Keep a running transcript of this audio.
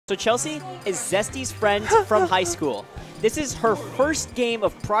So Chelsea is Zesty's friend from high school. This is her first game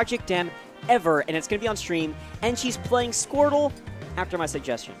of Project M ever, and it's going to be on stream, and she's playing Squirtle after my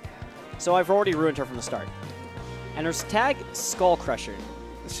suggestion. So I've already ruined her from the start. And her tag, sKuLL.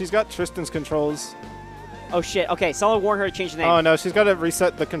 She's got Tristan's controls. Oh, shit. Okay, someone warned her to change the name. Oh, no, she's got to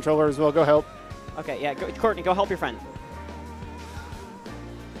reset the controller as well. Go help. Okay, yeah, Courtney, go help your friend.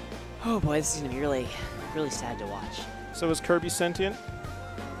 Oh, boy, this is going to be really, really sad to watch. So is Kirby sentient?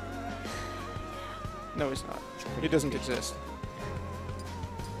 No, he's not. He doesn't exist.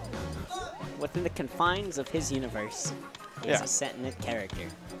 Within the confines of his universe, he's a sentient character.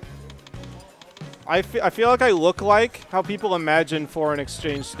 I feel like I look like how people imagine foreign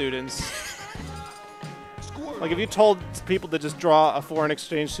exchange students. Like, if you told people to just draw a foreign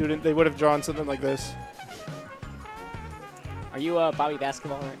exchange student, they would have drawn something like this. Are you Bobby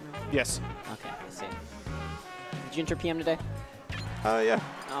Basketball right now? Yes. Okay, I see. Did you enter PM today? Yeah.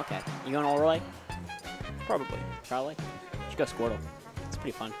 Okay. You going all relay? Probably. Probably. You should go Squirtle. It's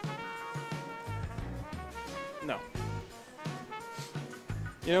pretty fun. No.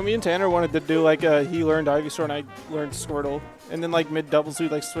 You know, me and Tanner wanted to do, like, he learned Ivysaur and I learned Squirtle. And then, like, mid-doubles,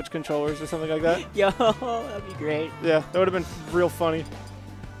 we'd, like, switch controllers or something like that. Yo, that'd be great. Yeah, that would have been real funny.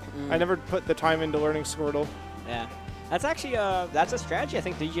 I never put the time into learning Squirtle. Yeah. That's actually, that's a strategy I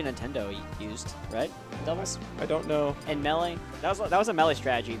think DJ Nintendo used, right? Doubles? I don't know. And Melee. That was a Melee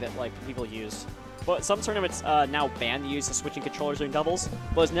strategy that, like, people use. But some tournaments now ban the use of switching controllers during doubles,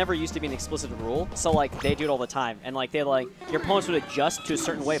 but it's never used to be an explicit rule. So, like, they do it all the time. And, like, your opponents would adjust to a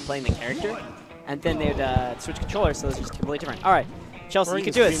certain way of playing the character, and then they would switch controllers, so it's just completely different. All right, Chelsea, you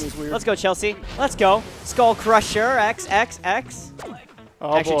can do this. Let's go, Chelsea. Let's go. KrRuSheR, XXX.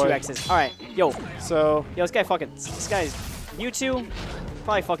 Oh, actually, boy. 2 X's. All right, yo. So. Yo, this guy's Mewtwo.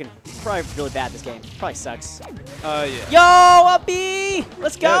 Probably really bad this game. Probably sucks. Yeah. Yo, a B!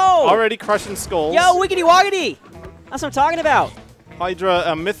 Let's go! Yeah, already crushing skulls. Yo, wiggity woggity! That's what I'm talking about. Hydra,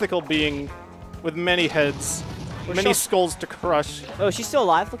 a mythical being with many heads, many skulls to crush. Oh, she's still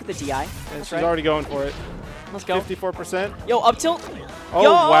alive. Look at the DI. And she's already going for it. Let's go. 54%. Yo, up tilt. Oh,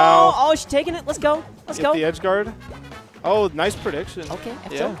 Yo, wow. Oh, she's taking it. Let's go. Let's go. The edge guard. Oh, nice prediction. Okay,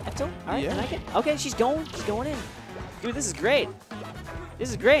 F tilt. F tilt. All right, I like it. Okay, she's going in. Dude, this is great. This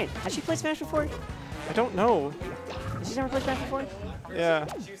is great. Has she played Smash before? I don't know. Has she never played Smash before? Yeah.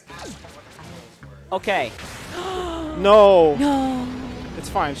 Okay. No. No. It's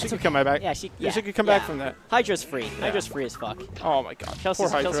fine. She could come back. Yeah, she could come back from that. Hydra's free. Hydra's free as fuck. Oh my god. Poor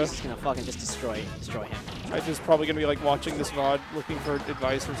Hydra. Chelsea's just gonna fucking just destroy him. Hydra's probably gonna be like watching this VOD, looking for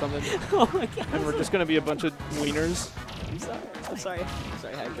advice or something. Oh my god. And we're just gonna be a bunch of wieners. I'm sorry,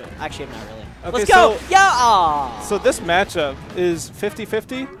 Hydra. Actually, I'm not really. Okay, Let's go! Yeah! So this matchup is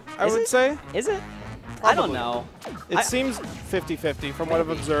 50-50, I would say. Is it? Probably. I don't know. It seems 50-50 from what I've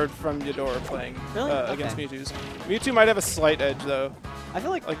observed from Eudora playing against Okay. Mewtwo's. Mewtwo might have a slight edge, though. I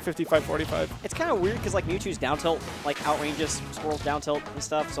feel like 55-45. it's kind of weird because like Mewtwo's down tilt like outranges Squirtle's down tilt and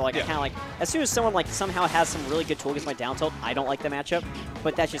stuff. So like I kind of like as soon as someone like somehow has some really good tool against my down tilt, I don't like the matchup.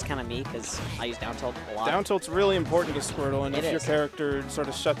 But that's just kind of me because I use down tilt a lot. Down tilt's really important to Squirtle, and if your is. character sort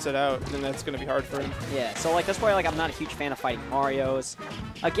of shuts it out, then that's going to be hard for him. Yeah, so like that's why like I'm not a huge fan of fighting Marios.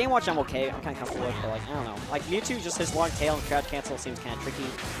 Game Watch I'm okay, I'm kind of comfortable with, but like I don't know. Like Mewtwo, just his long tail and crouch cancel seems kind of tricky.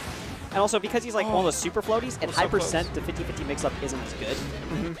 And also because he's like one of those super floaties, and high percent the 50-50 mix-up isn't as good.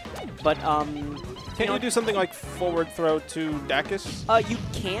 But can't you do something like forward throw to Dacus? You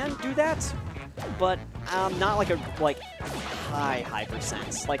can do that, but not like a high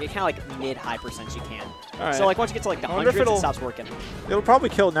percent. Like it kind of like mid-high percent you can. Right. So like once you get to like the hundreds, it stops working. It'll probably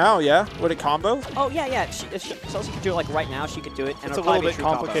kill now, yeah? Would it combo? Oh yeah. So she could do it like right now. She could do it, and it's it'll a little probably bit be a true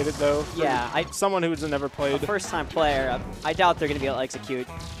complicated combo. though. Yeah, someone who's never played. A first-time player. I doubt they're gonna be able to execute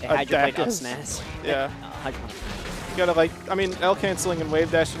a Hydra played up smash. Yeah. You gotta like, I mean, L canceling and wave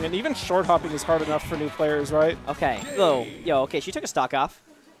dashing and even short hopping is hard enough for new players, right? Okay. Yo, okay, she took a stock off.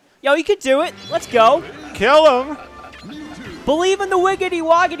 Yo, you can do it. Let's go. Kill him. Believe in the wiggity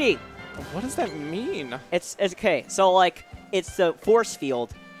woggity. What does that mean? It's okay. So like, it's the force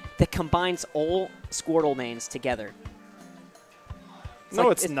field that combines all Squirtle mains together. It's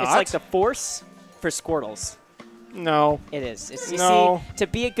not. It's like the force for Squirtles. No. It is. You see, to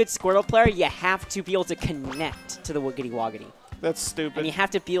be a good Squirtle player, you have to be able to connect to the wiggity woggity. That's stupid. And you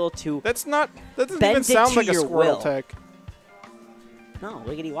have to be able to. That doesn't even sound like a Squirtle tech. No,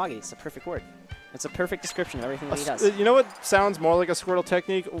 wiggity woggity. It's a perfect word. It's a perfect description of everything that he does. You know what sounds more like a Squirtle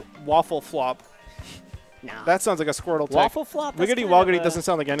technique? Waffle flop. No. That sounds like a Squirtle tech. Waffle flop? Wiggity woggity doesn't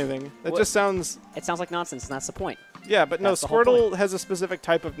sound like anything. It just sounds... It sounds like nonsense, and that's the point. Yeah, but no, Squirtle has a specific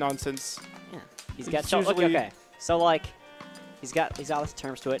type of nonsense. Yeah. He's got... Okay. So, like... He's got lots of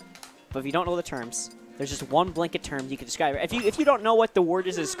terms to it. But if you don't know the terms, there's just one blanket term you can describe it. If you don't know what the word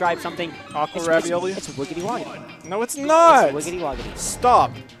is to describe something, Aqua ravioli? It's wiggity woggity. No, it's not. It's wiggity woggity.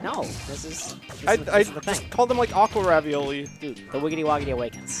 Stop. No, this is I the thing. just called them like aqua ravioli. Dude, the wiggity woggity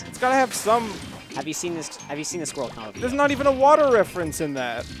awakens. It's gotta have some. Have you seen this? Have you seen the Squirtle combo video? There's not even a water reference in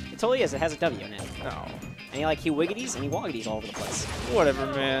that. It totally is. It has a W in it. No. And he wiggities and he woggities all over the place. Whatever,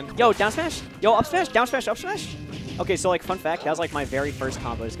 man. Yo, down smash. Yo, up smash. Down smash. Up smash. Okay, so like fun fact, that was like my very first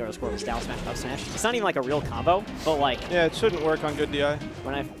combo to Squirtle was down smash, up smash. It's not even like a real combo, but like Yeah, it shouldn't work on good DI.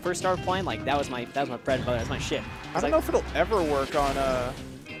 when I first started playing, like that was my bread and butter. That was my shit. I don't know if it'll ever work on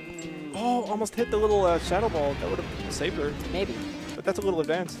Oh, almost hit the little shadow ball. That would have saved her. Maybe. But that's a little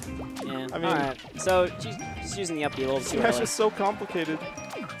advanced. Yeah. I mean, alright. So just using the up B a little. Smash is so complicated.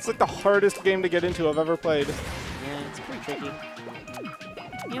 It's like the hardest game to get into I've ever played. Yeah, it's pretty tricky.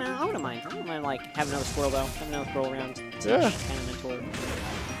 You know, I wouldn't mind. I wouldn't mind like having another Squirtle though. Having another Squirtle around. Yeah. Kind of mentor.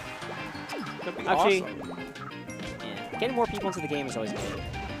 That'd be Actually, awesome. yeah, getting more people into the game is always good.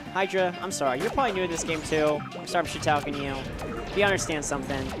 Hydra, I'm sorry, you're probably new to this game too. I'm sorry I'm shit-talking you. But you understand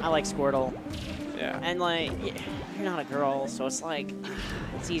something. I like Squirtle. Yeah. And like, you're not a girl, so it's like,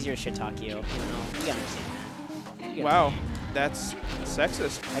 it's easier to shit-talk you. You know, you gotta understand that. You gotta Wow, that's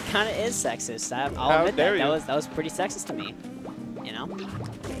sexist. That kind of is sexist. I'll How admit dare that. you. That was pretty sexist to me. You know?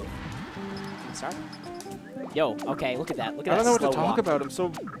 I'm sorry. Yo, okay, look at that. Look at I that don't know what to slow talk walk. about. I'm so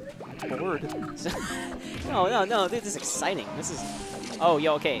bored. No, this is exciting. This is... Oh,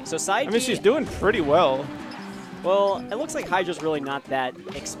 yo, okay, so side I mean, B- she's doing pretty well. Well, it looks like Hydra's really not that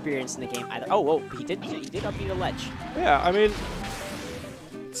experienced in the game either. Oh, whoa, he did up B the ledge. Yeah, I mean,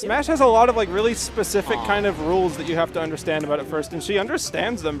 Smash has a lot of like really specific Aw. kind of rules that you have to understand about it first, and she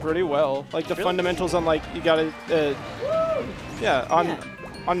understands them pretty well. Like the Really? fundamentals on like you gotta, yeah,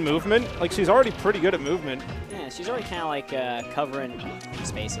 on movement. Like she's already pretty good at movement. Yeah, she's already kind of like covering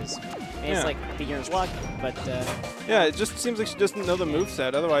spaces. And it's Yeah. like beginner's luck, but Yeah, it just seems like she doesn't know the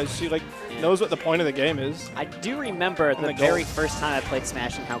moveset. Otherwise, she like Yeah. knows what the point of the game is. I do remember the the very goal. first time I played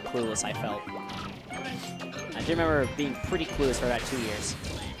Smash and how clueless I felt. I do remember being pretty clueless for about 2 years.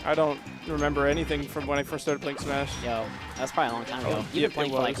 I don't remember anything from when I first started playing Smash. Yo, that was probably a long time ago. Oh, You've yep, been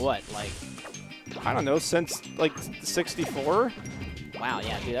playing it for like was. what? Like, I don't know, since like 64. wow,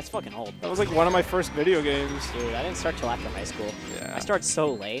 yeah, dude, that's fucking old. That was like one of my first video games. Dude, I didn't start till after high school. Yeah. I started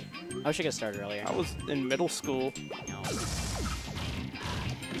so late. I wish I could have started earlier. I was in middle school. You know.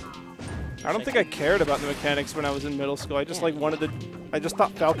 I don't think I cared about the mechanics when I was in middle school. I just Yeah. like wanted to. I just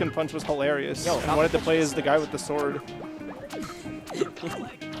thought Falcon Punch was hilarious Yo, and Falcon wanted to Punch play is as the guy with the sword.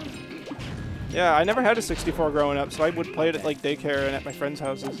 Yeah, I never had a 64 growing up, so I would play it at like daycare and at my friends'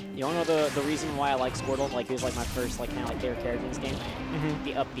 houses. You wanna know the reason why I like Squirtle? Like, he was like my first like kind of like favorite character in this game.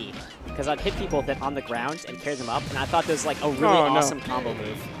 The up B. Because I'd hit people that on the ground and carry them up, and I thought this was like a really Oh, no. awesome combo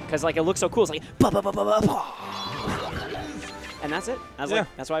move. Because like it looks so cool. It's like ba ba ba ba ba ba. And that's it. I was like,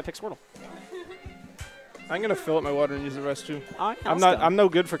 that's why I picked Squirtle. I'm gonna fill up my water and use the rest too. All right, I'm not. I'm no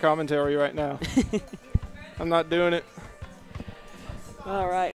good for commentary right now. I'm not doing it. All right.